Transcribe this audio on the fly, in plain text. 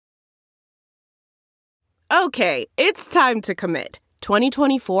Okay, it's time to commit.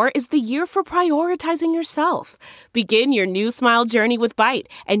 2024 is the year for prioritizing yourself. Begin your new smile journey with Byte,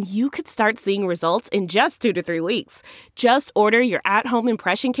 and you could start seeing results in just 2 to 3 weeks. Just order your at-home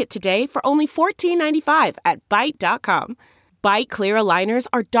impression kit today for only $14.95 at Byte.com. Byte Clear aligners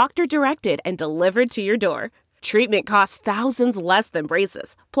are doctor-directed and delivered to your door. Treatment costs thousands less than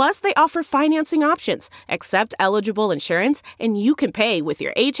braces. Plus, they offer financing options, accept eligible insurance, and you can pay with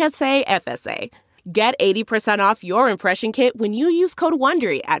your HSA FSA. Get 80% off your impression kit when you use code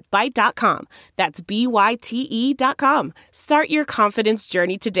WONDERY at Byte.com. That's BYTE.com. Start your confidence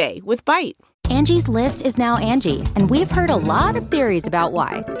journey today with Byte. Angie's List is now Angie, and we've heard a lot of theories about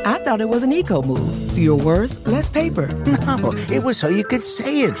why. I thought it was an eco move. Fewer words, less paper. No, it was so you could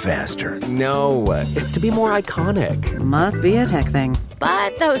say it faster. No, it's to be more iconic. Must be a tech thing.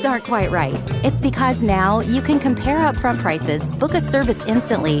 But those aren't quite right. It's because now you can compare upfront prices, book a service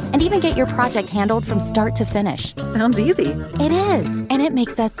instantly, and even get your project handled from start to finish. Sounds easy. It is, and it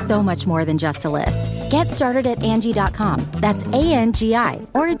makes us so much more than just a list. Get started at Angie.com. That's ANGI,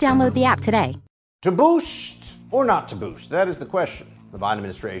 or download the app today. To boost or not to boost? That is the question. The Biden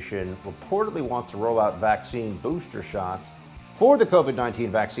administration reportedly wants to roll out vaccine booster shots for the COVID-19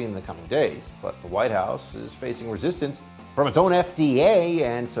 vaccine in the coming days, but the White House is facing resistance from its own FDA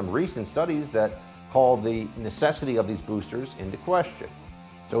and some recent studies that call the necessity of these boosters into question.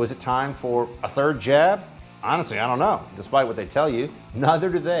 So is it time for a third jab? Honestly, I don't know. Despite what they tell you, neither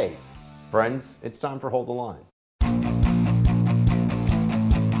do they. Friends, it's time for Hold the Line.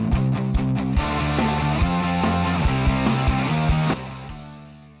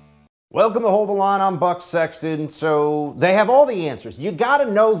 Welcome to Hold the Line. I'm Buck Sexton. So they have all the answers. You got to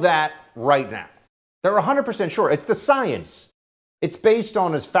know that right now. They're 100% sure. It's the science. It's based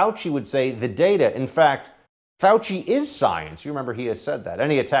on, as Fauci would say, the data. In fact, Fauci is science. You remember he has said that.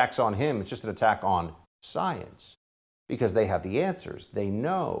 Any attacks on him, it's just an attack on science because they have the answers. They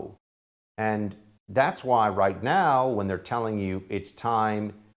know. And that's why right now, when they're telling you it's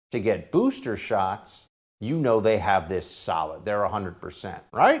time to get booster shots, you know they have this solid. They're 100%,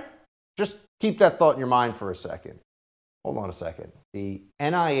 right? Just keep that thought in your mind for a second. Hold on a second. The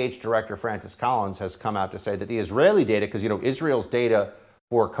NIH director, Francis Collins, has come out to say that the Israeli data, because, Israel's data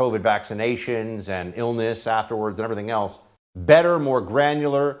for COVID vaccinations and illness afterwards and everything else, better, more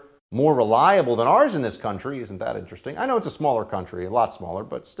granular, more reliable than ours in this country. Isn't that interesting? I know it's a smaller country, a lot smaller,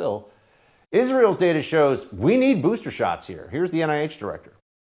 but still. Israel's data shows we need booster shots here. Here's the NIH director.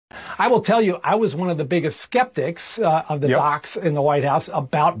 I will tell you, I was one of the biggest skeptics of the docs in the White House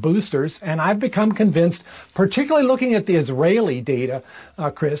about boosters, and I've become convinced, particularly looking at the Israeli data,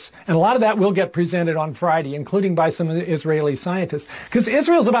 Chris, and a lot of that will get presented on Friday, including by some of the Israeli scientists, because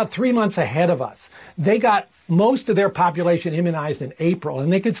Israel's about 3 months ahead of us. They got most of their population immunized in April,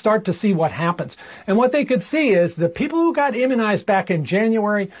 and they could start to see what happens. And what they could see is the people who got immunized back in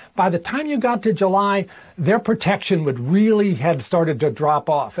January, by the time you got to July, their protection would really have started to drop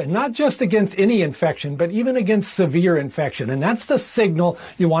off. And not just against any infection, but even against severe infection. And that's the signal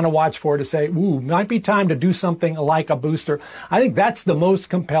you want to watch for to say, ooh, might be time to do something like a booster. I think that's the most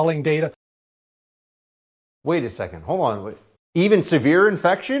compelling data. Wait a second. Hold on. Wait. Even severe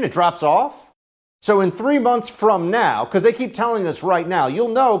infection, it drops off? So in 3 months from now, because they keep telling us right now, you'll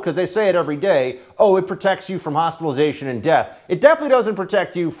know because they say it every day, oh, it protects you from hospitalization and death. It definitely doesn't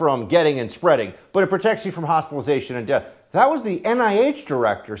protect you from getting and spreading, but it protects you from hospitalization and death. That was the NIH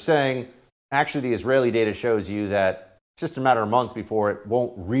director saying, actually, the Israeli data shows you that it's just a matter of months before it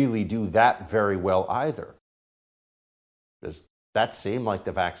won't really do that very well either. Does that seem like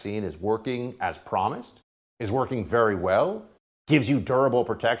the vaccine is working as promised? Is working very well? Gives you durable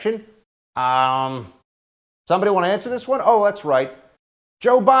protection? Somebody want to answer this one? Oh, that's right.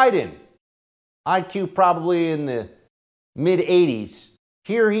 Joe Biden. IQ probably in the mid-80s.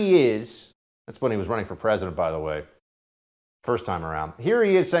 Here he is. That's when he was running for president, by the way. First time around. Here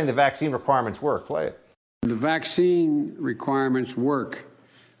he is saying the vaccine requirements work. Play it. The vaccine requirements work,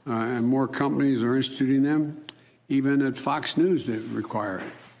 and more companies are instituting them. Even at Fox News, they require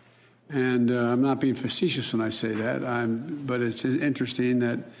it. And I'm not being facetious when I say that, but it's interesting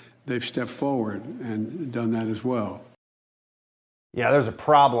that they've stepped forward and done that as well. Yeah, there's a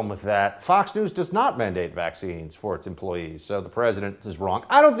problem with that. Fox News does not mandate vaccines for its employees, so the president is wrong.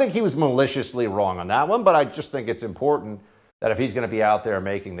 I don't think he was maliciously wrong on that one, but I just think it's important that if he's going to be out there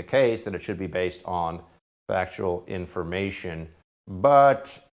making the case, that it should be based on factual information.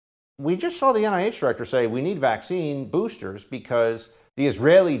 But we just saw the NIH director say we need vaccine boosters because the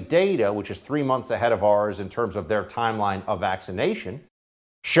Israeli data, which is 3 months ahead of ours in terms of their timeline of vaccination,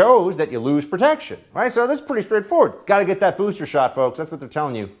 shows that you lose protection, right? So that's pretty straightforward. Got to get that booster shot, folks. That's what they're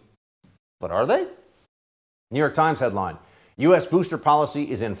telling you. But are they? New York Times headline, U.S. booster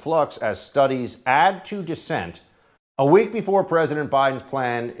policy is in flux as studies add to dissent. A week before President Biden's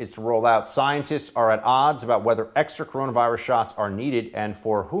plan is to roll out, scientists are at odds about whether extra coronavirus shots are needed and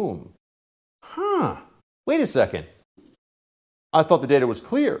for whom. Wait a second. I thought the data was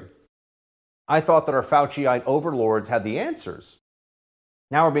clear. I thought that our Fauciite overlords had the answers.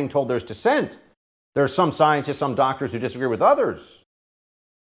 Now we're being told there's dissent. There are some scientists, some doctors who disagree with others.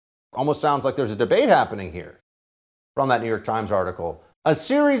 Almost sounds like there's a debate happening here. From that New York Times article, a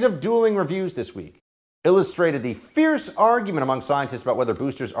series of dueling reviews this week illustrated the fierce argument among scientists about whether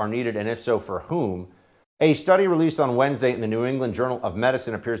boosters are needed and if so, for whom. A study released on Wednesday in the New England Journal of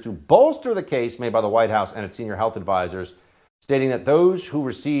Medicine appears to bolster the case made by the White House and its senior health advisors, stating that those who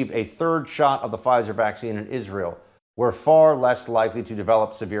received a third shot of the Pfizer vaccine in Israel were far less likely to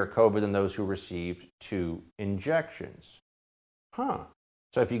develop severe COVID than those who received 2 injections.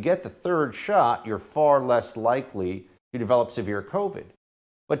 So if you get the third shot, you're far less likely to develop severe COVID.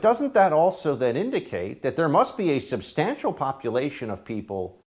 But doesn't that also then indicate that there must be a substantial population of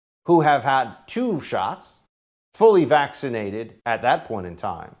people who have had 2 shots, fully vaccinated at that point in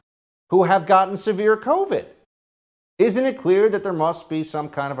time, who have gotten severe COVID? Isn't it clear that there must be some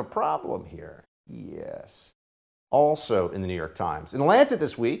kind of a problem here? Yes. Also in the New York Times. In The Lancet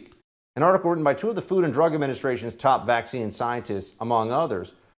this week, an article written by 2 of the Food and Drug Administration's top vaccine scientists, among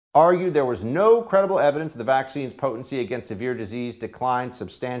others, argued there was no credible evidence that the vaccine's potency against severe disease declined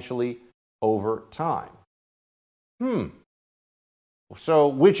substantially over time. So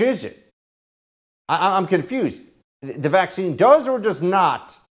which is it? I'm confused. The vaccine does or does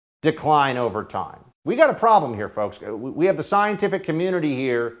not decline over time? We got a problem here, folks. We have the scientific community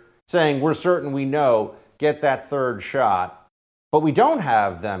here saying we're certain we know, get that third shot. But we don't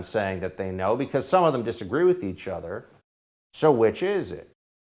have them saying that they know because some of them disagree with each other. So which is it?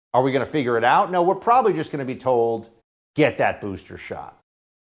 Are we going to figure it out? No, we're probably just going to be told, get that booster shot.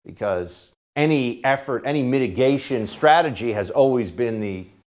 Because any effort, any mitigation strategy has always been the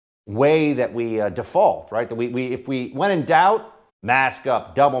way that we default, right? That if when in doubt, mask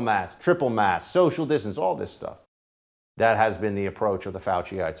up, double mask, triple mask, social distance, all this stuff. That has been the approach of the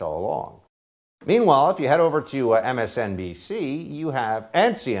Fauciites all along. Meanwhile, if you head over to MSNBC,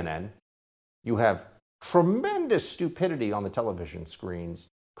 and CNN, you have tremendous stupidity on the television screens,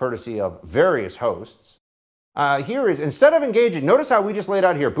 courtesy of various hosts. Here is, instead of engaging, notice how we just laid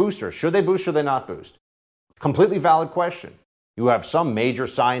out here, boosters. Should they boost, should they not boost? Completely valid question. You have some major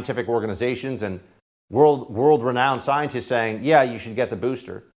scientific organizations and world-renowned scientists saying, yeah, you should get the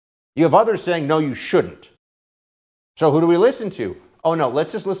booster. You have others saying, no, you shouldn't. So who do we listen to? Oh, no,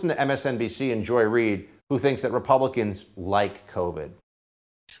 let's just listen to MSNBC and Joy Reid, who thinks that Republicans like COVID.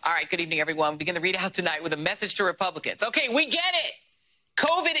 All right, good evening, everyone. We begin the readout tonight with a message to Republicans. Okay, we get it.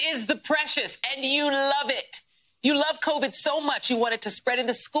 COVID is the precious, and you love it. You love COVID so much you want it to spread in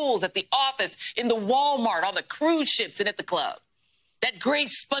the schools, at the office, in the Walmart, on the cruise ships, and at the club. That gray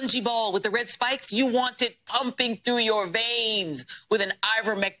spongy ball with the red spikes, you want it pumping through your veins with an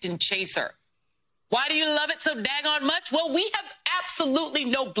ivermectin chaser. Why do you love it so daggone much? Well, we have absolutely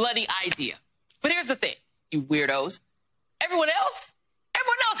no bloody idea. But here's the thing, you weirdos. Everyone else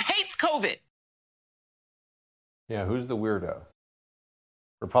hates COVID. Yeah, who's the weirdo?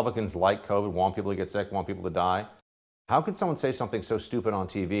 Republicans like COVID, want people to get sick, want people to die. How could someone say something so stupid on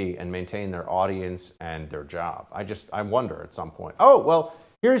TV and maintain their audience and their job? I wonder at some point. Oh, well,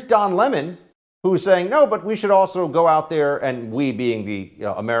 here's Don Lemon, who's saying, no, but we should also go out there, and we being the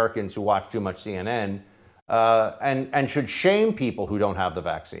Americans who watch too much CNN, and should shame people who don't have the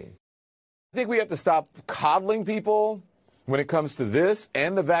vaccine. I think we have to stop coddling people when it comes to this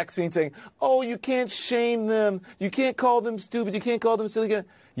and the vaccine, saying, oh, you can't shame them. You can't call them stupid. You can't call them silly.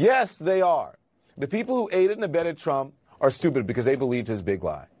 Yes, they are. The people who aided and abetted Trump are stupid because they believed his big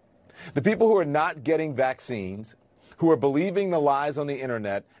lie. The people who are not getting vaccines, who are believing the lies on the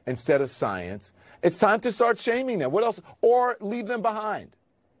internet instead of science, it's time to start shaming them. What else? Or leave them behind.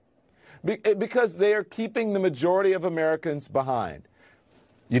 Because they are keeping the majority of Americans behind.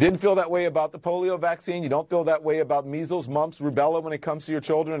 You didn't feel that way about the polio vaccine. You don't feel that way about measles, mumps, rubella when it comes to your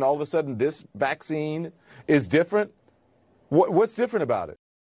children, and all of a sudden this vaccine is different? What's different about it?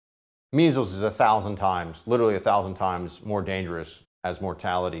 Measles is 1,000 times, literally 1,000 times more dangerous as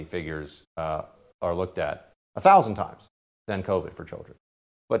mortality figures are looked at. 1,000 times than COVID for children.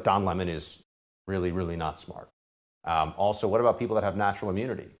 But Don Lemon is really, really not smart. Also, what about people that have natural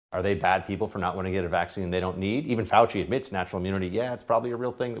immunity? Are they bad people for not wanting to get a vaccine they don't need? Even Fauci admits natural immunity, yeah, it's probably a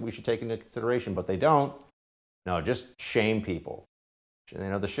real thing that we should take into consideration, but they don't. No, just shame people. You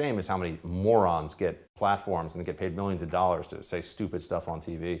know, the shame is how many morons get platforms and get paid millions of dollars to say stupid stuff on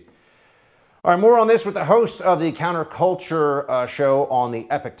TV. All right, more on this with the host of the Counterculture show on the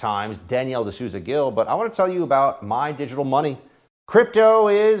Epic Times, Danielle D'Souza Gill. But I want to tell you about My Digital Money. Crypto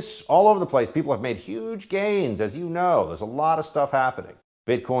is all over the place. People have made huge gains, as you know. There's a lot of stuff happening.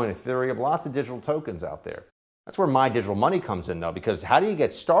 Bitcoin, Ethereum, lots of digital tokens out there. That's where My Digital Money comes in, though, because how do you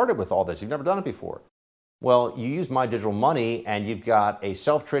get started with all this? You've never done it before. Well, you use My Digital Money, and you've got a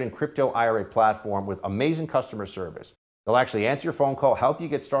self-trading crypto IRA platform with amazing customer service. They'll actually answer your phone call, help you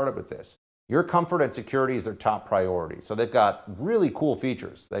get started with this. Your comfort and security is their top priority. So they've got really cool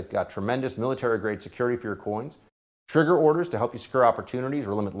features. They've got tremendous military-grade security for your coins, trigger orders to help you secure opportunities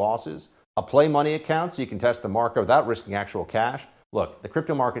or limit losses, a play money account so you can test the market without risking actual cash. Look, the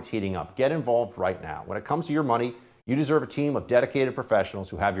crypto market's heating up. Get involved right now. When it comes to your money, you deserve a team of dedicated professionals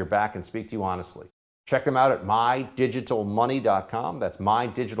who have your back and speak to you honestly. Check them out at mydigitalmoney.com. That's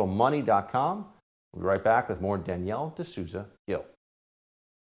mydigitalmoney.com. We'll be right back with more Danielle D'Souza Gill.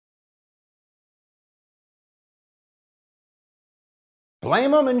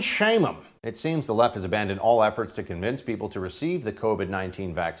 Blame them and shame them. It seems the left has abandoned all efforts to convince people to receive the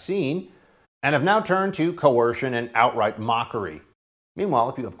COVID-19 vaccine and have now turned to coercion and outright mockery.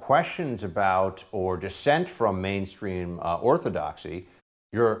 Meanwhile, if you have questions about or dissent from mainstream orthodoxy,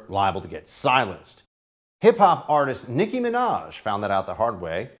 you're liable to get silenced. Hip-hop artist Nicki Minaj found that out the hard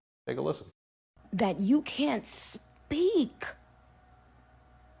way. Take a listen. That you can't speak.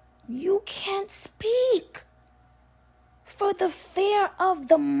 You can't speak for the fear of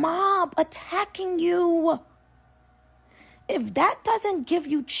the mob attacking you. If that doesn't give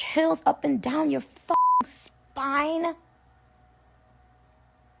you chills up and down your spine,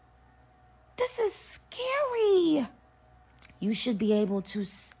 this is scary. You should be able to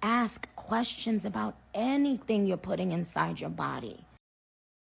ask questions about anything you're putting inside your body.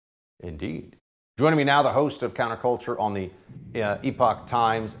 Indeed. Joining me now, the host of Counterculture on the Epoch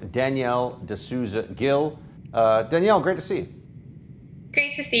Times, Danielle D'Souza Gill. Danielle, great to see you.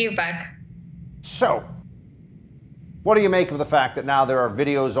 Great to see you, Buck. So, what do you make of the fact that now there are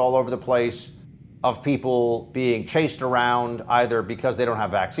videos all over the place of people being chased around either because they don't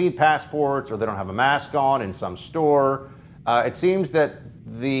have vaccine passports or they don't have a mask on in some store? It seems that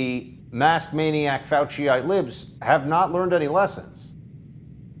the mask maniac Fauciite libs have not learned any lessons.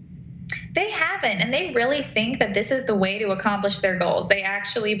 They haven't, and they really think that this is the way to accomplish their goals. They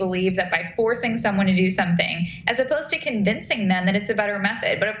actually believe that by forcing someone to do something, as opposed to convincing them that it's a better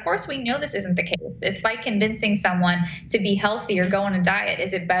method. But of course, we know this isn't the case. It's like convincing someone to be healthy or go on a diet.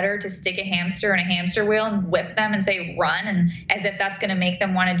 Is it better to stick a hamster in a hamster wheel and whip them and say, run, and as if that's going to make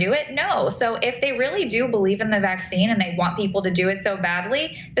them want to do it? No. So if they really do believe in the vaccine and they want people to do it so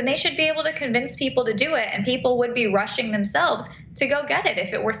badly, then they should be able to convince people to do it, and people would be rushing themselves to go get it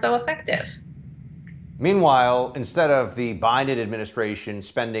if it were so effective. Meanwhile, instead of the Biden administration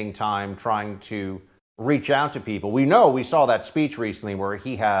spending time trying to reach out to people, we saw that speech recently where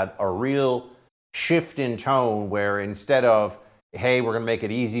he had a real shift in tone where instead of, hey, we're going to make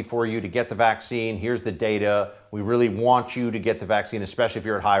it easy for you to get the vaccine, here's the data, we really want you to get the vaccine, especially if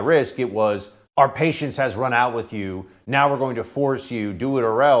you're at high risk, it was, our patience has run out with you, now we're going to force you, do it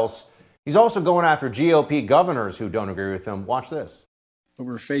or else. He's also going after GOP governors who don't agree with him. Watch this. But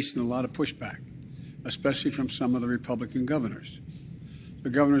we're facing a lot of pushback, especially from some of the Republican governors.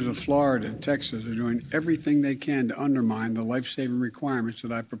 The governors of Florida and Texas are doing everything they can to undermine the life-saving requirements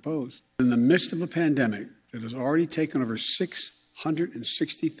that I proposed. In the midst of a pandemic that has already taken over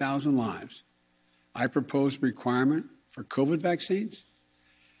 660,000 lives, I proposed a requirement for COVID vaccines,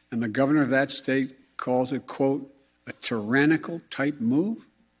 and the governor of that state calls it, quote, a tyrannical type move.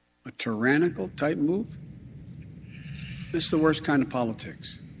 A tyrannical type move? This is the worst kind of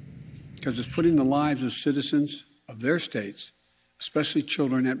politics because it's putting the lives of citizens of their states, especially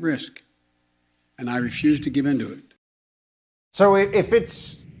children, at risk. And I refuse to give in to it. So if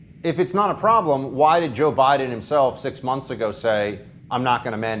it's not a problem, why did Joe Biden himself 6 months ago say, I'm not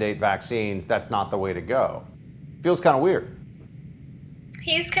going to mandate vaccines, that's not the way to go? Feels kind of weird.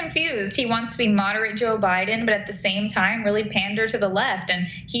 He's confused. He wants to be moderate Joe Biden, but at the same time really pander to the left. And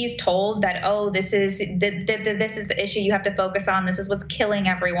he's told that, oh, this is the issue you have to focus on. This is what's killing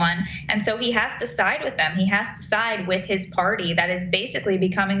everyone. And so he has to side with them. He has to side with his party that is basically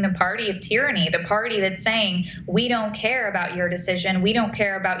becoming the party of tyranny, the party that's saying, we don't care about your decision. We don't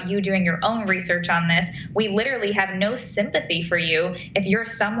care about you doing your own research on this. We literally have no sympathy for you if you're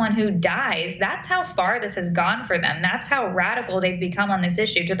someone who dies. That's how far this has gone for them. That's how radical they've become on this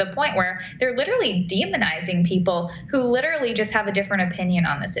issue, to the point where they're literally demonizing people who literally just have a different opinion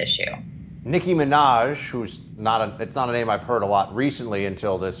on this issue. Nicki Minaj, who's it's not a name I've heard a lot recently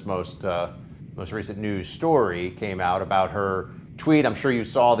until this most recent news story came out about her tweet. I'm sure you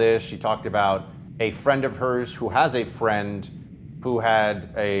saw this. She talked about a friend of hers who has a friend who had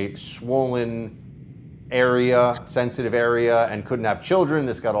a swollen area, sensitive area, and couldn't have children.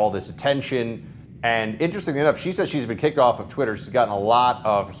 This got all this attention. And interestingly enough, she says she's been kicked off of Twitter. She's gotten a lot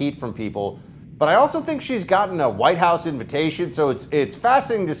of heat from people. But I also think she's gotten a White House invitation. So it's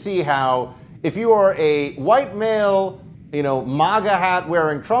fascinating to see how if you are a white male, MAGA hat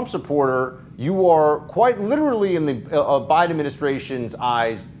wearing Trump supporter, you are quite literally in the Biden administration's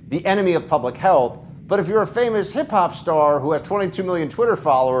eyes, the enemy of public health. But if you're a famous hip hop star who has 22 million Twitter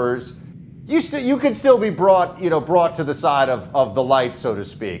followers, you could still be brought to the side of the light, so to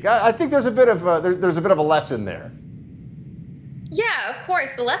speak. I think there's a bit of a lesson there. Yeah, of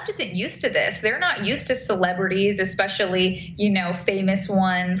course. The left isn't used to this. They're not used to celebrities, especially, famous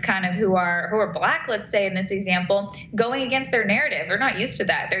ones kind of who are black, let's say in this example, going against their narrative. They're not used to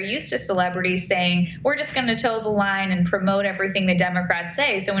that. They're used to celebrities saying, we're just going to toe the line and promote everything the Democrats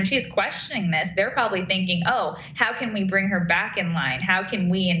say. So when she's questioning this, they're probably thinking, oh, how can we bring her back in line? How can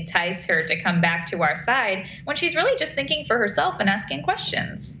we entice her to come back to our side? When she's really just thinking for herself and asking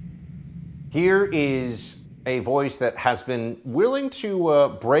questions. Here is a voice that has been willing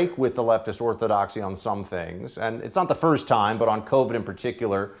to break with the leftist orthodoxy on some things. And it's not the first time, but on COVID in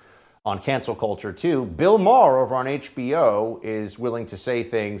particular, on cancel culture too. Bill Maher over on HBO is willing to say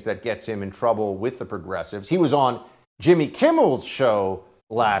things that gets him in trouble with the progressives. He was on Jimmy Kimmel's show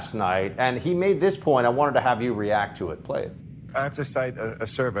last night, and he made this point. I wanted to have you react to it. Play it. I have to cite a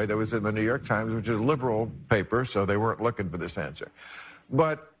survey that was in the New York Times, which is a liberal paper, so they weren't looking for this answer.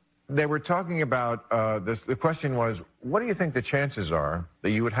 But they were talking about this. The question was, what do you think the chances are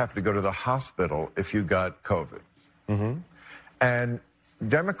that you would have to go to the hospital if you got COVID? Mm-hmm. And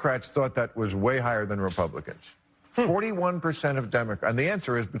Democrats thought that was way higher than Republicans. 41% of Democrats, and the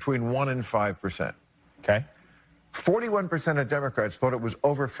answer is between 1% and 5%. Okay. 41% of Democrats thought it was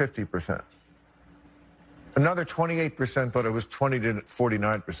over 50%. Another 28% thought it was 20 to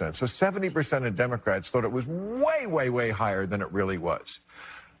 49%. So 70% of Democrats thought it was way, way, way higher than it really was.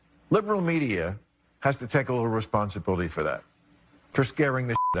 Liberal media has to take a little responsibility for that, for scaring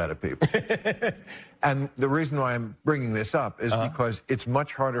the shit out of people. And the reason why I'm bringing this up is because it's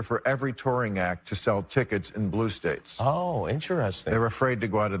much harder for every touring act to sell tickets in blue states. Oh, interesting. They're afraid to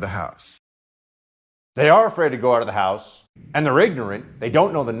go out of the house. They are afraid to go out of the house, and they're ignorant. They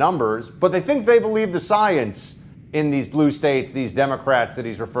don't know the numbers, but they think they believe the science in these blue states, these Democrats that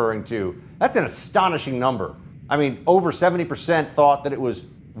he's referring to. That's an astonishing number. I mean, over 70% thought that it was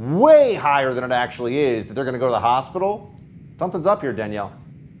way higher than it actually is, that they're going to go to the hospital. Something's up here, Danielle.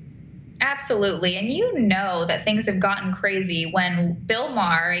 Absolutely. And you know that things have gotten crazy when Bill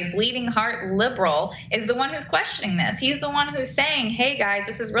Maher, a bleeding heart liberal, is the one who's questioning this. He's the one who's saying, hey, guys,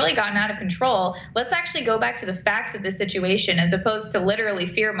 this has really gotten out of control. Let's actually go back to the facts of the situation as opposed to literally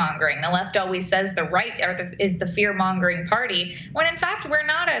fear-mongering. The left always says the right is the fear-mongering party, when in fact we're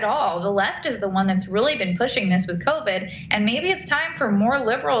not at all. The left is the one that's really been pushing this with COVID. And maybe it's time for more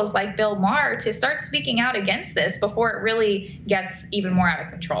liberals like Bill Maher to start speaking out against this before it really gets even more out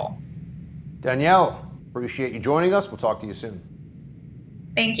of control. Danielle, appreciate you joining us. We'll talk to you soon.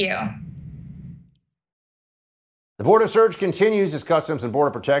 Thank you. The border surge continues as Customs and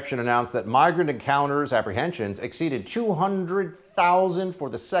Border Protection announced that migrant encounters apprehensions exceeded 200,000 for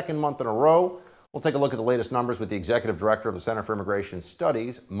the second month in a row. We'll take a look at the latest numbers with the Executive Director of the Center for Immigration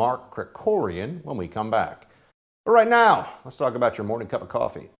Studies, Mark Krikorian, when we come back. But right now, let's talk about your morning cup of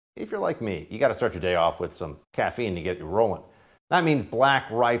coffee. If you're like me, you got to start your day off with some caffeine to get you rolling. That means Black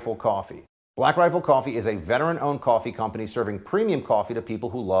Rifle Coffee. Black Rifle Coffee is a veteran-owned coffee company serving premium coffee to people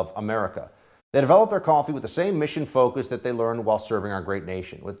who love America. They develop their coffee with the same mission focus that they learned while serving our great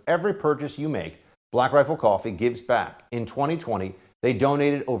nation. With every purchase you make, Black Rifle Coffee gives back. In 2020, they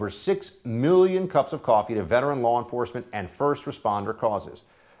donated over 6 million cups of coffee to veteran law enforcement and first responder causes.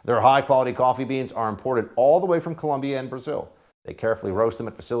 Their high-quality coffee beans are imported all the way from Colombia and Brazil. They carefully roast them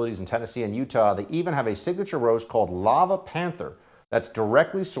at facilities in Tennessee and Utah. They even have a signature roast called Lava Panther that's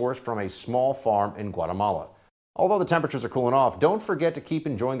directly sourced from a small farm in Guatemala. Although the temperatures are cooling off, don't forget to keep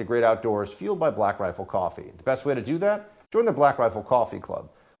enjoying the great outdoors fueled by Black Rifle Coffee. The best way to do that? Join the Black Rifle Coffee Club.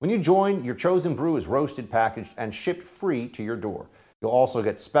 When you join, your chosen brew is roasted, packaged, and shipped free to your door. You'll also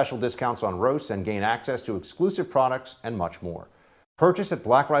get special discounts on roasts and gain access to exclusive products and much more. Purchase at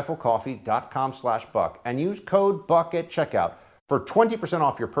blackriflecoffee.com/buck and use code BUCK at checkout for 20%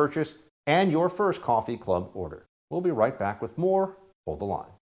 off your purchase and your first coffee club order. We'll be right back with more. Hold the line.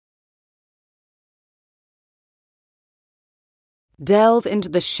 Delve into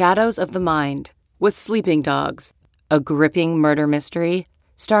the shadows of the mind with Sleeping Dogs, a gripping murder mystery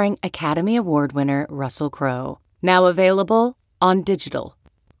starring Academy Award winner Russell Crowe. Now available on digital.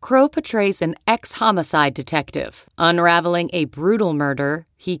 Crow portrays an ex-homicide detective unraveling a brutal murder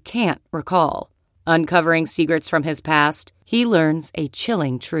he can't recall. Uncovering secrets from his past, he learns a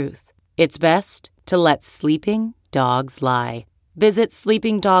chilling truth. It's best to let sleeping dogs lie. Visit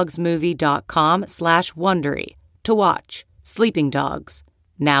sleepingdogsmovie.com/Wondery to watch Sleeping Dogs,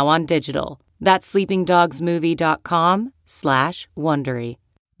 now on digital. That's sleepingdogsmovie.com/Wondery.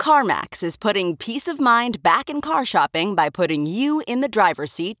 CarMax is putting peace of mind back in car shopping by putting you in the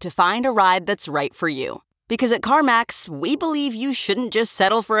driver's seat to find a ride that's right for you. Because at CarMax, we believe you shouldn't just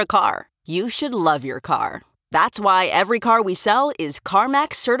settle for a car. You should love your car. That's why every car we sell is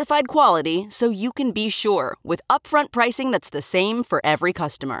CarMax certified quality, so you can be sure with upfront pricing that's the same for every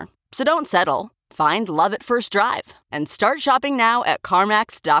customer. So don't settle. Find love at first drive and start shopping now at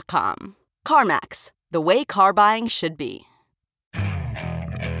CarMax.com. CarMax, the way car buying should be.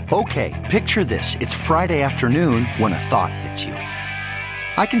 Okay, picture this. It's Friday afternoon when a thought hits you.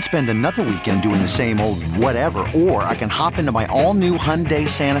 I can spend another weekend doing the same old whatever, or I can hop into my all-new Hyundai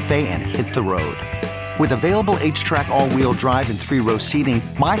Santa Fe and hit the road. With available H-Track all-wheel drive and 3-row seating,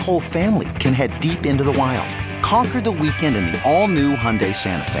 my whole family can head deep into the wild. Conquer the weekend in the all-new Hyundai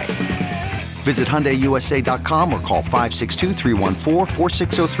Santa Fe. Visit HyundaiUSA.com or call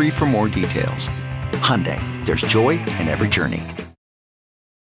 562-314-4603 for more details. Hyundai, there's joy in every journey.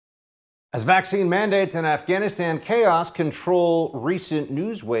 As vaccine mandates and Afghanistan chaos control recent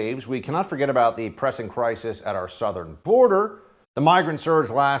news waves, we cannot forget about the pressing crisis at our southern border. The migrant surge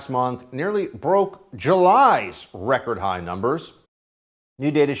last month nearly broke July's record high numbers.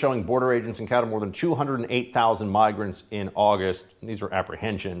 New data showing border agents encountered more than 208,000 migrants in August. These are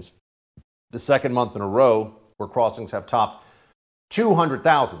apprehensions. The second month in a row where crossings have topped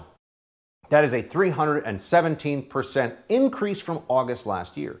 200,000. That is a 317% increase from August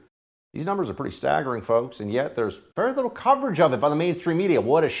last year. These numbers are pretty staggering, folks, and yet there's very little coverage of it by the mainstream media.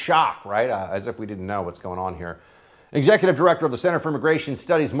 What a shock, right? As if we didn't know what's going on here. Executive Director of the Center for Immigration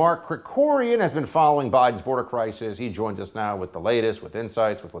Studies, Mark Krikorian, has been following Biden's border crisis. He joins us now with the latest, with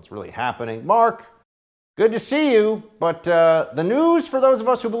insights, with what's really happening. Mark, good to see you, but the news for those of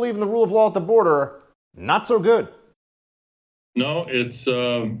us who believe in the rule of law at the border, not so good. No, it's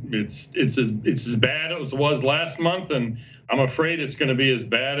as bad as it was last month, and I'm afraid it's going to be as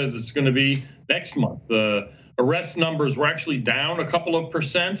bad as it's going to be next month. The arrest numbers were actually down a couple of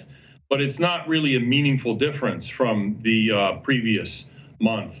percent, but it's not really a meaningful difference from the previous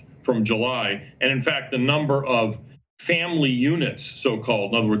month, from July. And in fact, the number of family units,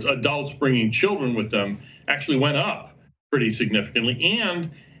 so-called, in other words, adults bringing children with them, actually went up pretty significantly.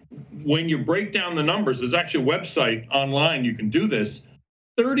 And when you break down the numbers, there's actually a website online, you can do this,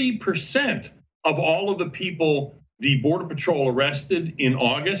 30% of all of the people the Border Patrol arrested in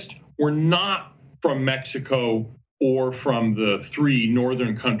August were not from Mexico or from the 3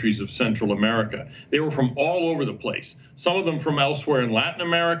 northern countries of Central America. They were from all over the place. Some of them from elsewhere in Latin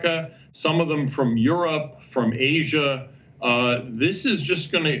America, some of them from Europe, from Asia. This is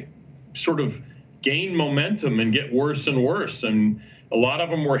just going to sort of gain momentum and get worse and worse. And a lot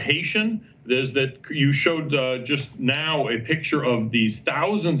of them were Haitian. There's that you showed just now a picture of these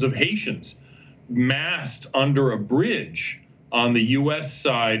thousands of Haitians massed under a bridge on the U.S.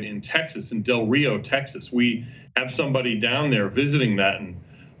 side in Texas, in Del Rio, Texas. We have somebody down there visiting that and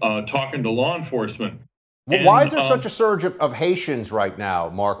talking to law enforcement. Well, why is there such a surge of Haitians right now,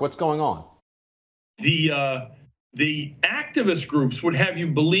 Mark? What's going on? The activist groups would have you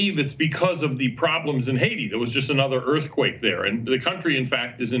believe it's because of the problems in Haiti. There was just another earthquake there, and the country, in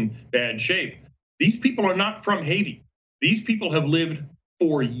fact, is in bad shape. These people are not from Haiti. These people have lived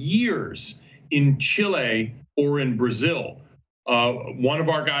for years in Chile or in Brazil. One of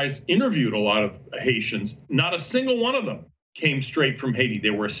our guys interviewed a lot of Haitians. Not a single one of them came straight from Haiti.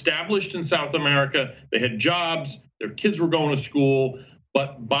 They were established in South America. They had jobs. Their kids were going to school.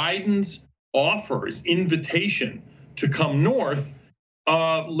 But Biden's offer, his invitation to come north,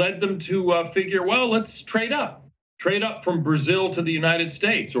 led them to figure, well, let's trade up from Brazil to the United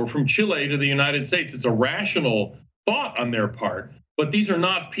States or from Chile to the United States. It's a rational thought on their part. But these are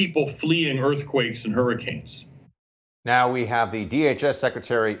not people fleeing earthquakes and hurricanes. Now we have the DHS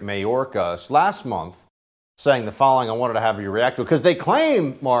Secretary Mayorkas last month saying the following. I wanted to have you react to it because they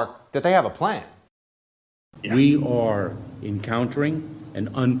claim, Mark, that they have a plan. Yeah. We are encountering an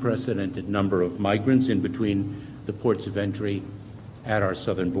unprecedented number of migrants in between the ports of entry at our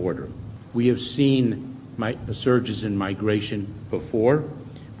southern border. We have seen surges in migration before.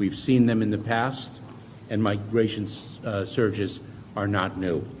 We've seen them in the past, and migration surges are not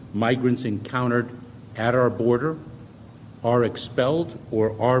new. Migrants encountered at our border are expelled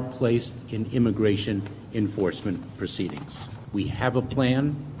or are placed in immigration enforcement proceedings. We have a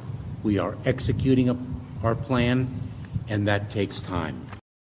plan. We are executing our plan, and that takes time.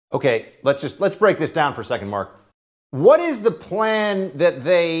 Okay, let's break this down for a second, Mark. What is the plan that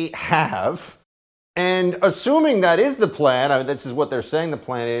they have? And assuming that is the plan, I mean, this is what they're saying the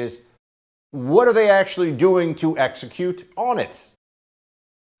plan is, what are they actually doing to execute on it?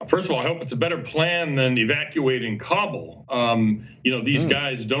 First of all, I hope it's a better plan than evacuating Kabul. These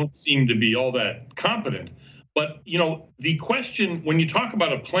guys don't seem to be all that competent. But, the question, when you talk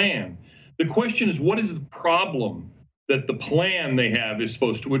about a plan, the question is, what is the problem that the plan they have is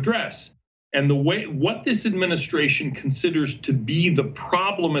supposed to address? And what this administration considers to be the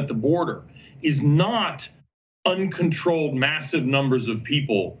problem at the border is not uncontrolled massive numbers of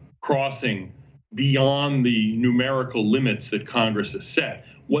people crossing beyond the numerical limits that Congress has set.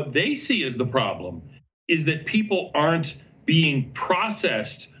 What they see as the problem is that people aren't being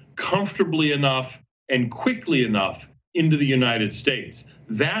processed comfortably enough and quickly enough into the United States.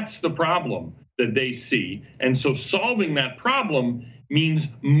 That's the problem that they see. And so solving that problem means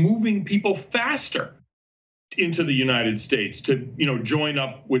moving people faster into the United States to, join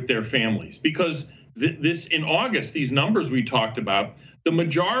up with their families. Because this in August, these numbers we talked about, the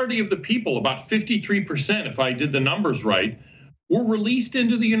majority of the people, about 53%, if I did the numbers right, were released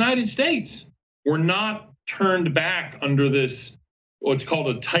into the United States. Were not turned back under this, what's called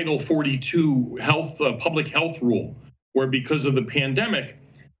a Title 42 public health rule, where because of the pandemic,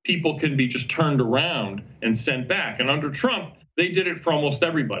 people can be just turned around and sent back. And under Trump, they did it for almost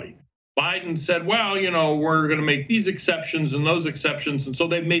everybody. Biden said, well, we're going to make these exceptions and those exceptions. And so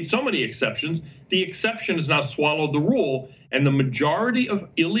they've made so many exceptions. The exception has now swallowed the rule. And the majority of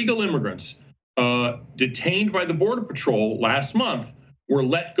illegal immigrants detained by the Border Patrol last month were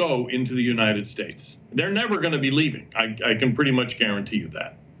let go into the United States. They're never going to be leaving. I can pretty much guarantee you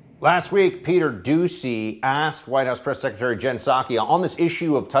that. Last week, Peter Doocy asked White House Press Secretary Jen Psaki on this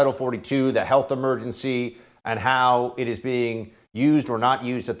issue of Title 42, the health emergency, and how it is being used or not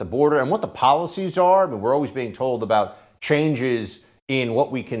used at the border, and what the policies are. I mean, we're always being told about changes in what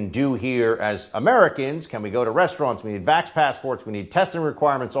we can do here as Americans. Can we go to restaurants? We need vax passports. We need testing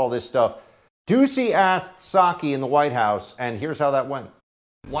requirements, all this stuff. Doocy asked Psaki in the White House, and here's how that went.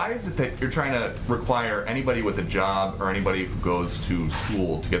 Why is it that you're trying to require anybody with a job or anybody who goes to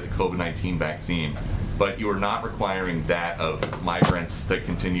school to get the COVID-19 vaccine, but you are not requiring that of migrants that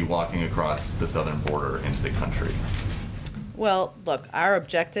continue walking across the southern border into the country? Well, look, our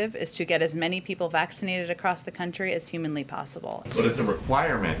objective is to get as many people vaccinated across the country as humanly possible. But it's a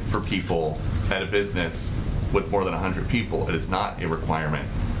requirement for people at a business with more than 100 people. It is not a requirement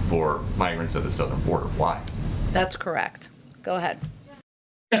for migrants at the southern border. Why? That's correct. Go ahead.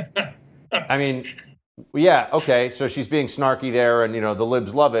 I mean, yeah, okay, so she's being snarky there, and, the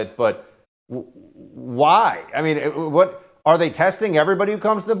libs love it, but why? I mean, what are they testing everybody who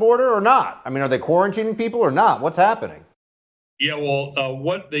comes to the border or not? I mean, are they quarantining people or not? What's happening? Yeah, well,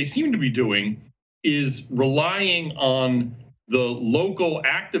 what they seem to be doing is relying on the local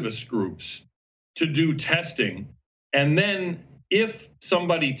activist groups to do testing. And then if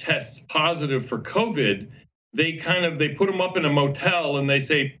somebody tests positive for COVID, they put them up in a motel and they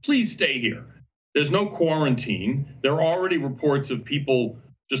say, please stay here. There's no quarantine. There are already reports of people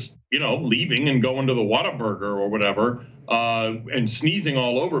just, leaving and going to the Whataburger or whatever, and sneezing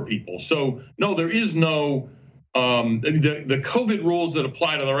all over people. So no, there is no, the COVID rules that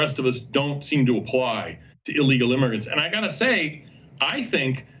apply to the rest of us don't seem to apply to illegal immigrants. And I gotta say, I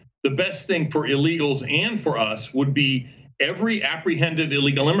think the best thing for illegals and for us would be every apprehended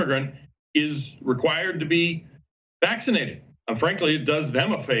illegal immigrant is required to be vaccinated. And frankly, it does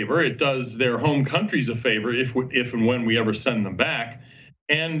them a favor. It does their home countries a favor if and when we ever send them back.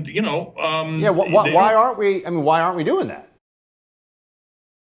 And why aren't we? I mean, why aren't we doing that?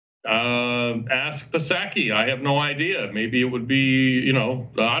 Ask Psaki. I have no idea. Maybe it would be,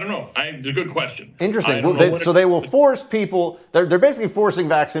 I don't know. It's a good question. Interesting. They will force people. They're basically forcing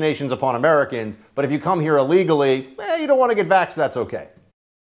vaccinations upon Americans. But if you come here illegally, you don't want to get vaxxed. That's okay.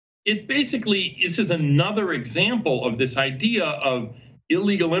 This is another example of this idea of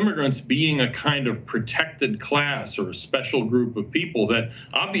illegal immigrants being a kind of protected class or a special group of people that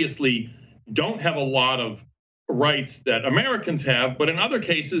obviously don't have a lot of rights that Americans have, but in other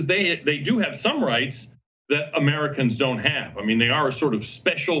cases, they do have some rights that Americans don't have. I mean, they are a sort of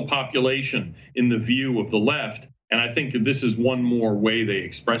special population in the view of the left, and I think this is one more way they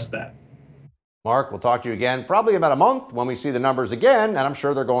express that. Mark, we'll talk to you again probably about a month when we see the numbers again, and I'm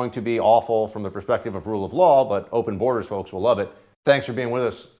sure they're going to be awful from the perspective of rule of law, but open borders folks will love it. Thanks for being with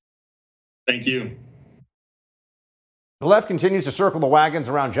us. Thank you. The left continues to circle the wagons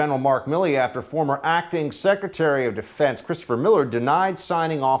around General Mark Milley after former acting Secretary of Defense Christopher Miller denied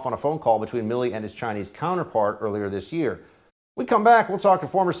signing off on a phone call between Milley and his Chinese counterpart earlier this year. When we come back, we'll talk to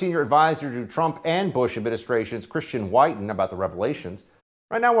former senior advisor to Trump and Bush administrations Christian Whiten about the revelations.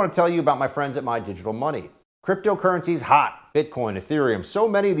 Right now, I want to tell you about my friends at My Digital Money. Cryptocurrency's hot. Bitcoin, Ethereum, so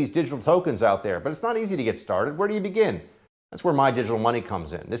many of these digital tokens out there, but it's not easy to get started. Where do you begin? That's where My Digital Money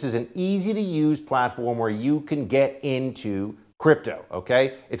comes in. This is an easy-to-use platform where you can get into crypto,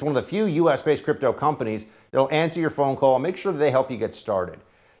 okay? It's one of the few U.S.-based crypto companies that'll answer your phone call and make sure that they help you get started.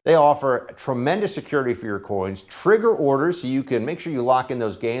 They offer tremendous security for your coins, trigger orders so you can make sure you lock in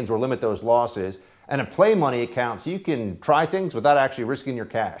those gains or limit those losses, and a play money account so you can try things without actually risking your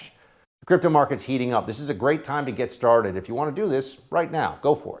cash. The crypto market's heating up. This is a great time to get started. If you want to do this right now,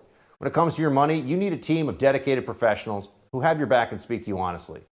 go for it. When it comes to your money, you need a team of dedicated professionals who have your back and speak to you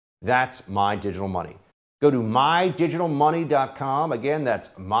honestly. That's My Digital Money. Go to mydigitalmoney.com. Again, that's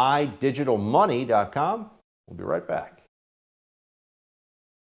mydigitalmoney.com. We'll be right back.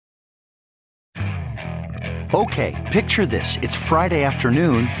 Okay, picture this. It's Friday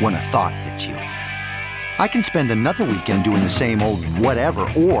afternoon when a thought hits you. I can spend another weekend doing the same old whatever,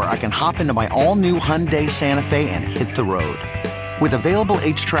 or I can hop into my all-new Hyundai Santa Fe and hit the road. With available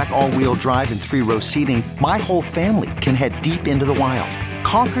H-Track all-wheel drive and 3-row seating, my whole family can head deep into the wild.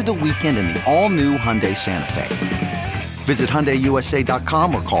 Conquer the weekend in the all-new Hyundai Santa Fe. Visit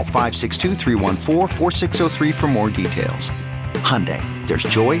HyundaiUSA.com or call 562-314-4603 for more details. Hyundai, there's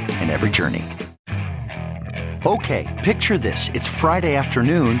joy in every journey. Okay, picture this. It's Friday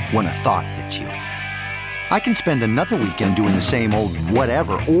afternoon when a thought hits you. I can spend another weekend doing the same old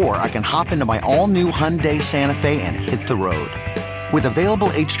whatever, or I can hop into my all-new Hyundai Santa Fe and hit the road. With available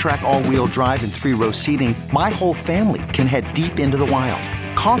H-Track all-wheel drive and 3-row seating, my whole family can head deep into the wild.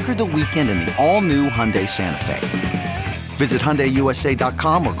 Conquer the weekend in the all-new Hyundai Santa Fe. Visit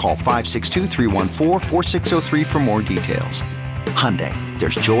HyundaiUSA.com or call 562-314-4603 for more details. Hyundai,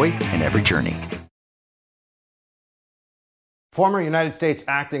 there's joy in every journey. Former United States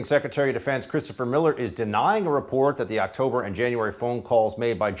Acting Secretary of Defense Christopher Miller is denying a report that the October and January phone calls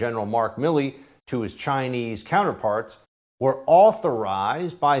made by General Mark Milley to his Chinese counterparts were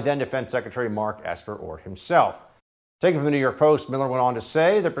authorized by then Defense Secretary Mark Esper or himself. Taken from the New York Post, Miller went on to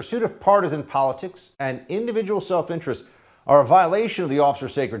say the pursuit of partisan politics and individual self-interest are a violation of the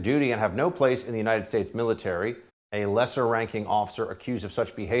officer's sacred duty and have no place in the United States military. A lesser-ranking officer accused of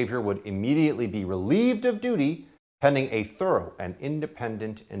such behavior would immediately be relieved of duty pending a thorough and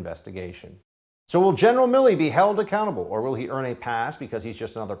independent investigation. So will General Milley be held accountable, or will he earn a pass because he's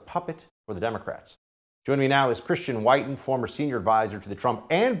just another puppet for the Democrats? Joining me now is Christian Whiten, former senior advisor to the Trump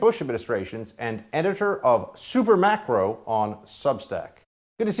and Bush administrations and editor of Super Macro on Substack.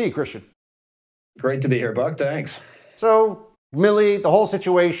 Good to see you, Christian. Great to be here, Buck. Thanks. So, Milley, the whole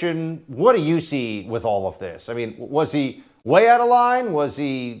situation, what do you see with all of this? I mean, was he way out of line? Was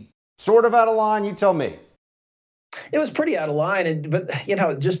he sort of out of line? You tell me. It was pretty out of line, but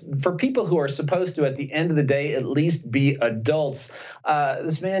just for people who are supposed to, at the end of the day, at least be adults,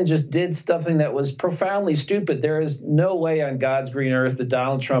 this man just did something that was profoundly stupid. There is no way on God's green earth that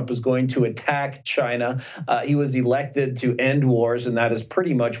Donald Trump is going to attack China. He was elected to end wars, and that is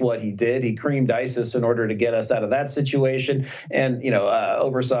pretty much what he did. He creamed ISIS in order to get us out of that situation, and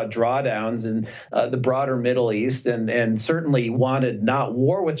oversaw drawdowns in the broader Middle East, and certainly wanted not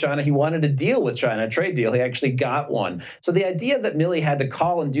war with China. He wanted a deal with China, a trade deal. He actually got one. So the idea that Milley had to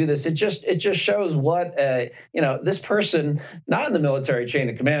call and do this, it just shows what this person, not in the military chain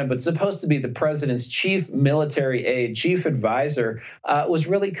of command, but supposed to be the president's chief military aide, chief advisor, was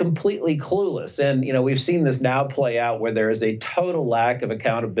really completely clueless. And we've seen this now play out where there is a total lack of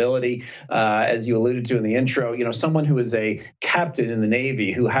accountability, as you alluded to in the intro. Someone who is a captain in the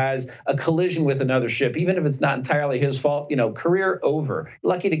Navy who has a collision with another ship, even if it's not entirely his fault, career over,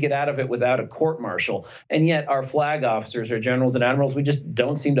 lucky to get out of it without a court martial, and yet our flag officers or generals and admirals, we just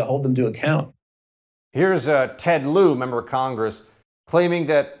don't seem to hold them to account. Here's Ted Lieu, member of Congress, claiming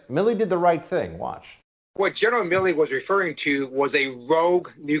that Milley did the right thing. Watch. What General Milley was referring to was a rogue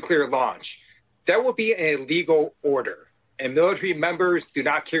nuclear launch. That would be an illegal order, and military members do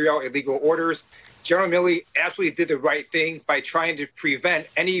not carry out illegal orders. General Milley absolutely did the right thing by trying to prevent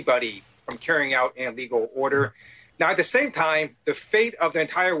anybody from carrying out an illegal order. Now, at the same time, the fate of the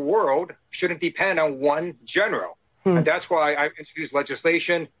entire world shouldn't depend on one general. And that's why I've introduced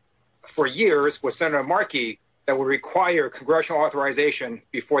legislation for years with Senator Markey that would require congressional authorization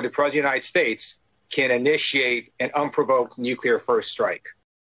before the President of the United States can initiate an unprovoked nuclear first strike.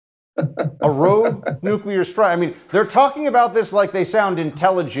 A rogue nuclear strike. I mean, they're talking about this like they sound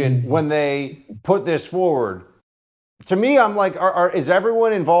intelligent when they put this forward. To me, I'm like, is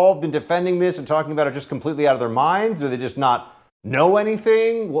everyone involved in defending this and talking about it just completely out of their minds? Do they just not know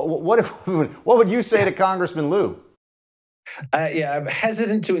anything? What would you say to Congressman Liu? Yeah, I'm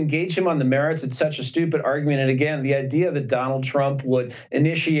hesitant to engage him on the merits. It's such a stupid argument. And again, the idea that Donald Trump would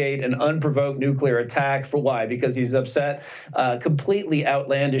initiate an unprovoked nuclear attack for why? Because he's upset, completely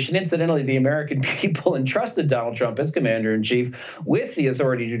outlandish. And incidentally, the American people entrusted Donald Trump as commander in chief with the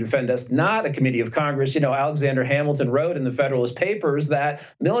authority to defend us, not a committee of Congress. You know, Alexander Hamilton wrote in the Federalist Papers that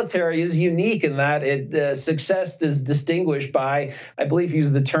military is unique in that success is distinguished by, I believe, he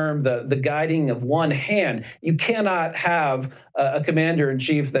used the term, the guiding of one hand. You cannot have a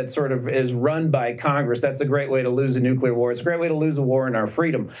commander-in-chief that sort of is run by Congress. That's a great way to lose a nuclear war. It's a great way to lose a war in our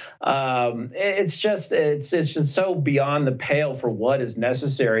freedom. It's just so beyond the pale for what is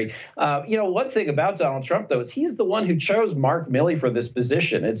necessary. One thing about Donald Trump, though, is he's the one who chose Mark Milley for this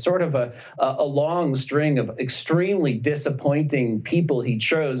position. It's sort of a long string of extremely disappointing people he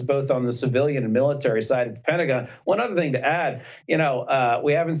chose, both on the civilian and military side of the Pentagon. One other thing to add,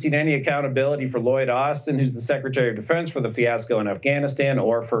 we haven't seen any accountability for Lloyd Austin, who's the Secretary of Defense, for the fiasco in Afghanistan,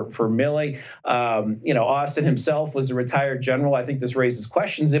 or for Milley. Austin himself was a retired general. I think this raises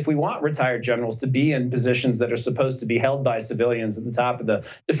questions if we want retired generals to be in positions that are supposed to be held by civilians at the top of the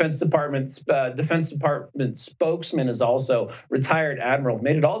Defense Department. Defense Department spokesman is also retired admiral,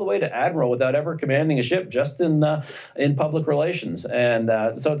 made it all the way to admiral without ever commanding a ship, just in public relations.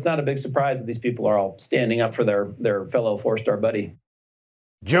 And so it's not a big surprise that these people are all standing up for their fellow four-star buddy.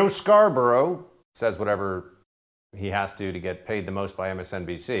 Joe Scarborough says whatever he has to get paid the most by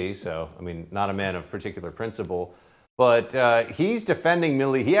MSNBC. So, I mean, not a man of particular principle. But he's defending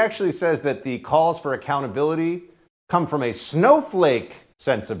Milley. He actually says that the calls for accountability come from a snowflake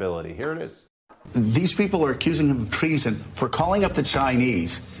sensibility. Here it is. These people are accusing him of treason for calling up the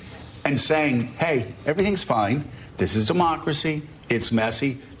Chinese and saying, hey, everything's fine. This is democracy. It's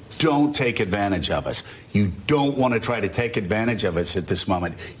messy. Don't take advantage of us. You don't want to try to take advantage of us at this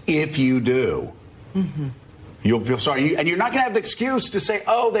moment. If you do, you'll feel sorry. And you're not going to have the excuse to say,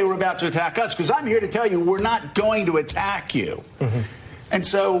 oh, they were about to attack us, because I'm here to tell you we're not going to attack you. And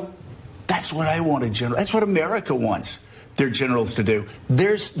so that's what I want a general. That's what America wants their generals to do.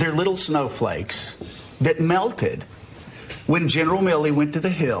 They're little snowflakes that melted when General Milley went to the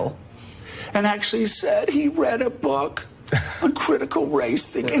Hill and actually said he read a book on critical race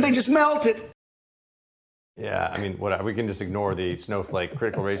thinking, and they just melted. Yeah, I mean, we can just ignore the snowflake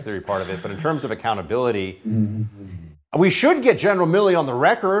critical race theory part of it. But in terms of accountability, we should get General Milley on the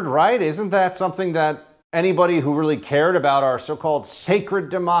record, right? Isn't that something that anybody who really cared about our so-called sacred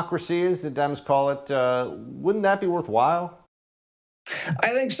democracy, as the Dems call it, wouldn't that be worthwhile? I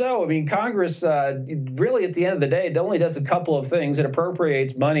think so. I mean, Congress really, at the end of the day, it only does a couple of things. It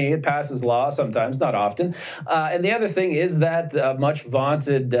appropriates money. It passes law sometimes, not often. And the other thing is that much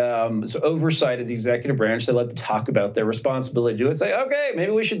vaunted oversight of the executive branch. They let them talk about their responsibility to do it. Say, okay,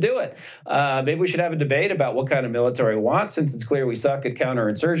 maybe we should do it. Maybe we should have a debate about what kind of military we want, since it's clear we suck at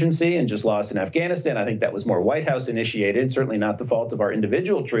counterinsurgency and just lost in Afghanistan. I think that was more White House initiated, certainly not the fault of our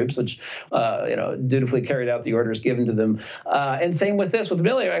individual troops, which dutifully carried out the orders given to them. And same with this, with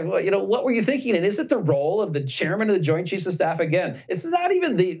Milley, what were you thinking? And is it the role of the chairman of the Joint Chiefs of Staff? Again, it's not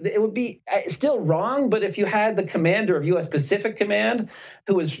even it would be still wrong, but if you had the commander of U.S. Pacific Command,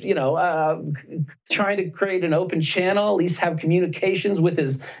 who was, trying to create an open channel, at least have communications with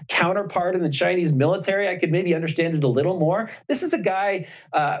his counterpart in the Chinese military, I could maybe understand it a little more. This is a guy,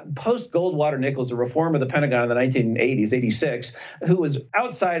 post-Goldwater-Nichols, the reform of the Pentagon in the 1980s, 86, who was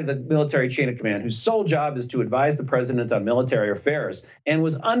outside of the military chain of command, whose sole job is to advise the president on military affairs, and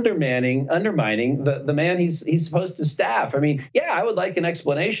was undermining the man he's supposed to staff. I mean, yeah, I would like an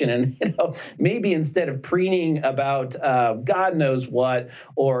explanation. And, maybe instead of preening about God knows what,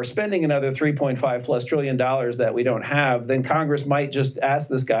 or spending another $3.5+ trillion that we don't have, then Congress might just ask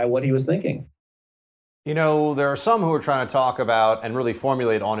this guy what he was thinking. There are some who are trying to talk about and really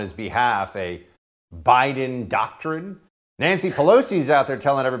formulate on his behalf a Biden doctrine. Nancy Pelosi's out there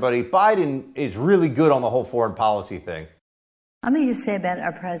telling everybody Biden is really good on the whole foreign policy thing. Let me just say about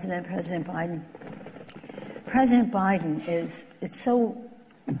our president, President Biden. President Biden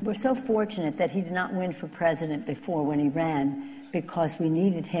we're so fortunate that he did not win for president before when he ran, because we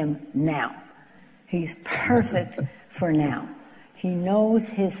needed him now. He's perfect for now. He knows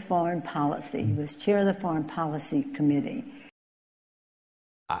his foreign policy. He was chair of the Foreign Policy Committee.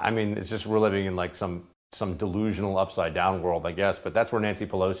 I mean, it's just we're living in like some delusional upside down world, I guess, but that's where Nancy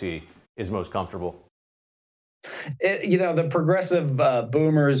Pelosi is most comfortable. The progressive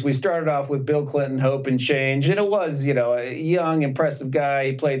boomers, we started off with Bill Clinton, Hope and Change. And it was, a young, impressive guy.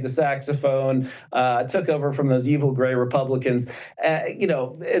 He played the saxophone, took over from those evil gray Republicans,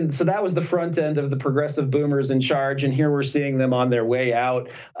 and so that was the front end of the progressive boomers in charge. And here we're seeing them on their way out.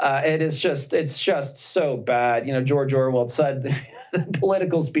 It's just so bad. George Orwell said the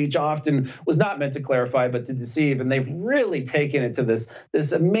political speech often was not meant to clarify, but to deceive. And they've really taken it to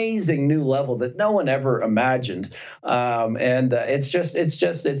this amazing new level that no one ever imagined. It's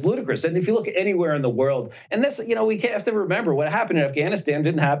ludicrous. And if you look anywhere in the world, and this, we have to remember what happened in Afghanistan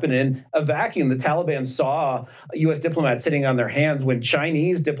didn't happen in a vacuum. The Taliban saw U.S. diplomats sitting on their hands when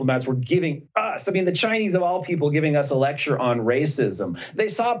Chinese diplomats were giving us, the Chinese of all people, giving us a lecture on racism. They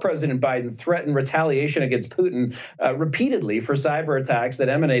saw President Biden threaten retaliation against Putin repeatedly for cyber attacks that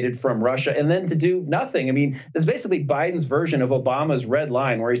emanated from Russia, and then to do nothing. It's basically Biden's version of Obama's red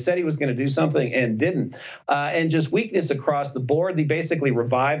line, where he said he was going to do something and didn't. And just weakness across the board. They basically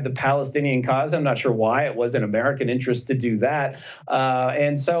revived the Palestinian cause. I'm not sure why it was in American interest to do that.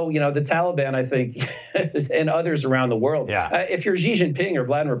 And so, the Taliban, I think, and others around the world, if you're Xi Jinping or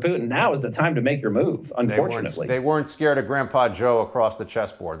Vladimir Putin, now is the time to make your move, unfortunately. They weren't scared of Grandpa Joe across the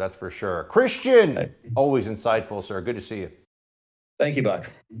chessboard, that's for sure. Christian, always insightful, sir. Good to see you. Thank you,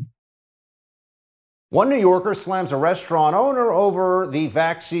 Buck. One New Yorker slams a restaurant owner over the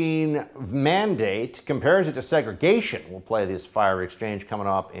vaccine mandate, compares it to segregation. We'll play this fiery exchange coming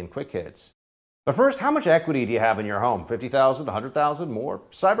up in Quick Hits. But first, how much equity do you have in your home? 50,000, 100,000, more?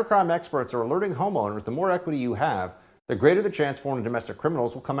 Cybercrime experts are alerting homeowners the more equity you have, the greater the chance foreign domestic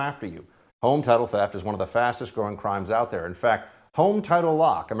criminals will come after you. Home title theft is one of the fastest growing crimes out there. In fact, Home Title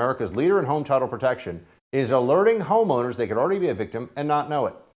Lock, America's leader in home title protection, is alerting homeowners they could already be a victim and not know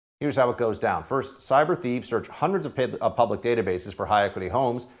it. Here's how it goes down. First, cyber thieves search hundreds of public databases for high equity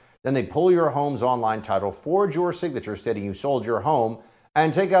homes. Then they pull your home's online title, forge your signature stating you sold your home,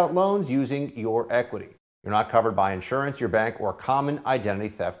 and take out loans using your equity. You're not covered by insurance, your bank, or common identity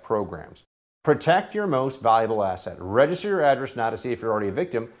theft programs. Protect your most valuable asset. Register your address now to see if you're already a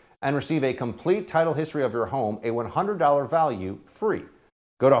victim, and receive a complete title history of your home, a $100 value, free.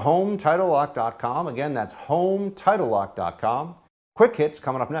 Go to HomeTitleLock.com. Again, that's HomeTitleLock.com. Quick Hits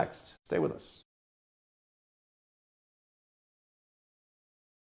coming up next. Stay with us.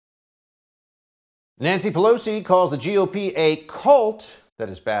 Nancy Pelosi calls the GOP a cult that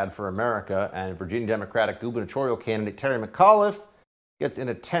is bad for America, and Virginia Democratic gubernatorial candidate Terry McAuliffe gets in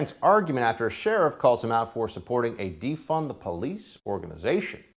a tense argument after a sheriff calls him out for supporting a defund the police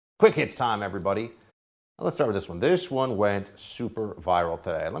organization. Quick Hits time, everybody. Let's start with this one. This one went super viral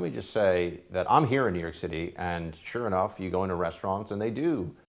today. Let me just say that I'm here in New York City, and sure enough, you go into restaurants and they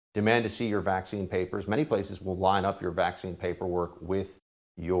do demand to see your vaccine papers. Many places will line up your vaccine paperwork with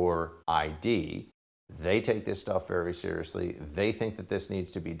your ID. They take this stuff very seriously. They think that this needs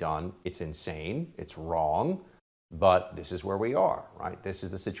to be done. It's insane. It's wrong. But this is where we are, right? This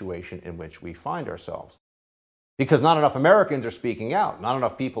is the situation in which we find ourselves. Because not enough Americans are speaking out. Not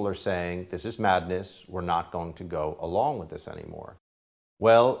enough people are saying, this is madness. We're not going to go along with this anymore.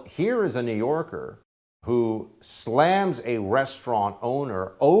 Well, here is a New Yorker who slams a restaurant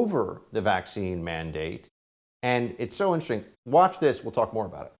owner over the vaccine mandate. And it's so interesting. Watch this. We'll talk more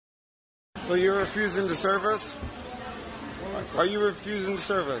about it. So you're refusing to serve us? Are you refusing to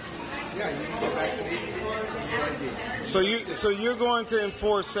serve us? Yeah, you can get vaccinated. So you're going to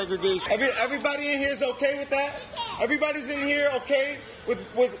enforce segregation. Everybody in here is okay with that? Everybody's in here okay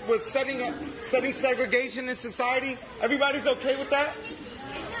with setting segregation in society? Everybody's okay with that?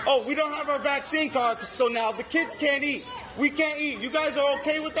 Oh, we don't have our vaccine card, so now the kids can't eat. We can't eat. You guys are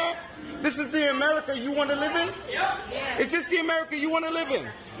okay with that? This is the America you want to live in? Is this the America you want to live in?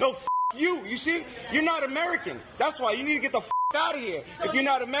 No, you. You see? You're not American. That's why you need to get the out of here if you're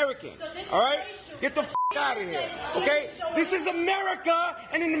not American. All right? Get the out of here. Okay? This is America,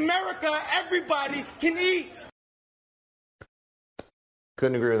 and in America, everybody can eat.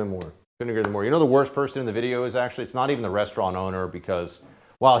 Couldn't agree with them more. Couldn't agree with them more. You know, the worst person in the video is actually, it's not even the restaurant owner, because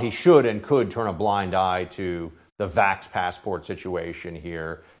while he should and could turn a blind eye to the vax passport situation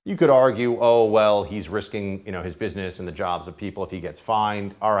here, you could argue, oh, well, he's risking, his business and the jobs of people if he gets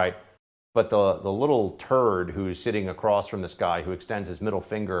fined. All right. But the little turd who's sitting across from this guy who extends his middle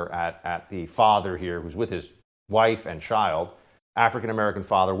finger at the father here, who's with his wife and child, African-American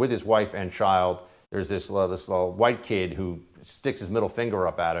father with his wife and child. There's this little white kid who sticks his middle finger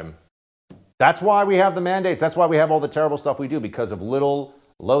up at him. That's why we have the mandates. That's why we have all the terrible stuff we do, because of little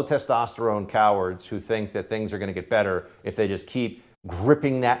low testosterone cowards who think that things are going to get better if they just keep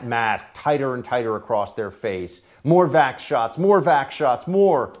gripping that mask tighter and tighter across their face. More vax shots, more vax shots,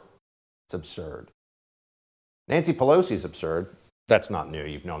 more. It's absurd. Nancy Pelosi is absurd. That's not new.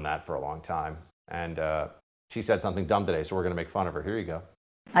 You've known that for a long time. And she said something dumb today, so we're going to make fun of her. Here you go.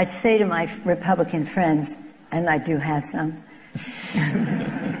 I'd say to my Republican friends, and I do have some,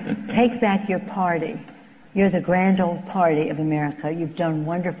 take back your party. You're the grand old party of America. You've done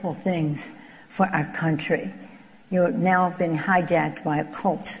wonderful things for our country. You're now being hijacked by a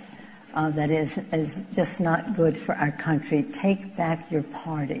cult that is just not good for our country. Take back your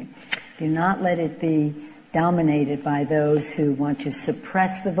party. Do not let it be dominated by those who want to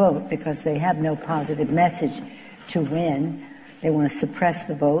suppress the vote because they have no positive message to win. They want to suppress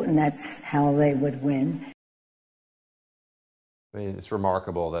the vote, and that's how they would win. I mean, it's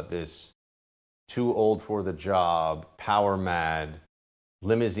remarkable that this too old for the job, power mad,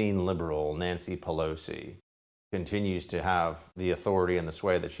 limousine liberal Nancy Pelosi continues to have the authority and the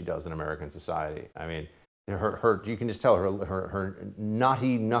sway that she does in American society. I mean, her you can just tell her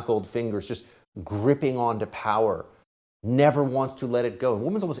knotty knuckled fingers just gripping onto power, never wants to let it go. The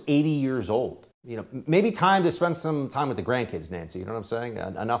woman's almost 80 years old. You know, maybe time to spend some time with the grandkids, Nancy. You know what I'm saying?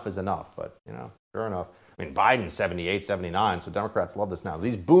 Enough is enough, but, you know, sure enough. I mean, Biden's 78, 79, so Democrats love this now.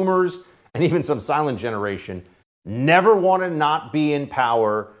 These boomers and even some silent generation never want to not be in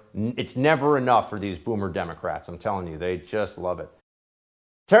power. It's never enough for these boomer Democrats. I'm telling you, they just love it.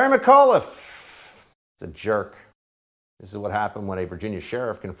 Terry McAuliffe is a jerk. This is what happened when a Virginia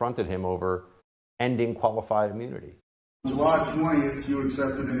sheriff confronted him over ending qualified immunity. July 20th, you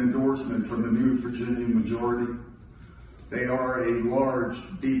accepted an endorsement from the new Virginia majority. They are a large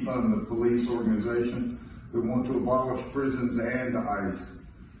defund the police organization who want to abolish prisons and ICE.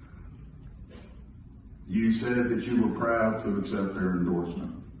 You said that you were proud to accept their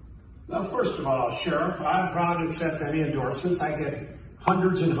endorsement. Well, first of all, Sheriff, I'm proud to accept any endorsements. I get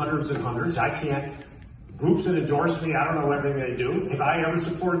hundreds and hundreds and hundreds. I can't. Groups that endorse me, I don't know everything they do. If I ever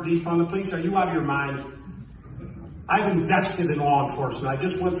support defund the police, are you out of your mind? I've invested in law enforcement. I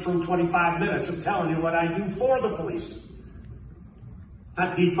just went through 25 minutes of telling you what I do for the police.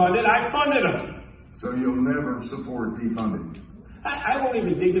 Not defunded, I funded them. So you'll never support defunding? I won't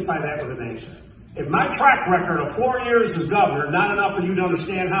even dignify that with an answer. If my track record of 4 years as governor, not enough for you to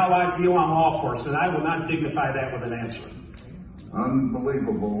understand how I feel on law enforcement, I will not dignify that with an answer.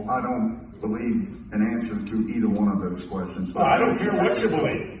 Unbelievable. I don't believe an answer to either one of those questions. Well, I don't care what you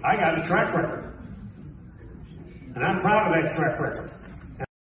believe. I got a track record. And I'm proud of that track record.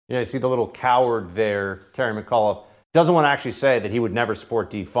 Yeah, you see the little coward there, Terry McAuliffe, doesn't want to actually say that he would never support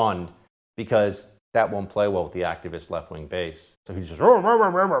defund because that won't play well with the activist left-wing base. So he's just...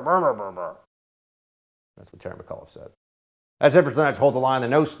 That's what Terry McAuliffe said. That's it for tonight's Hold the Line. The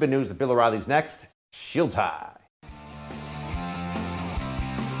No Spin News, the Bill O'Reilly's next. Shields high.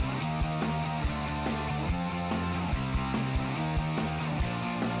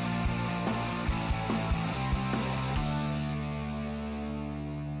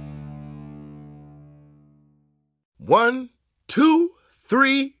 One, 2,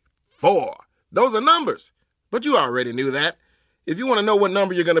 3, 4. Those are numbers. But you already knew that. If you want to know what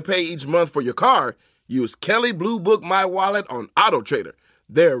number you're going to pay each month for your car, use Kelley Blue Book My Wallet on Auto Trader.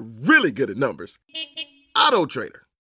 They're really good at numbers. Auto Trader.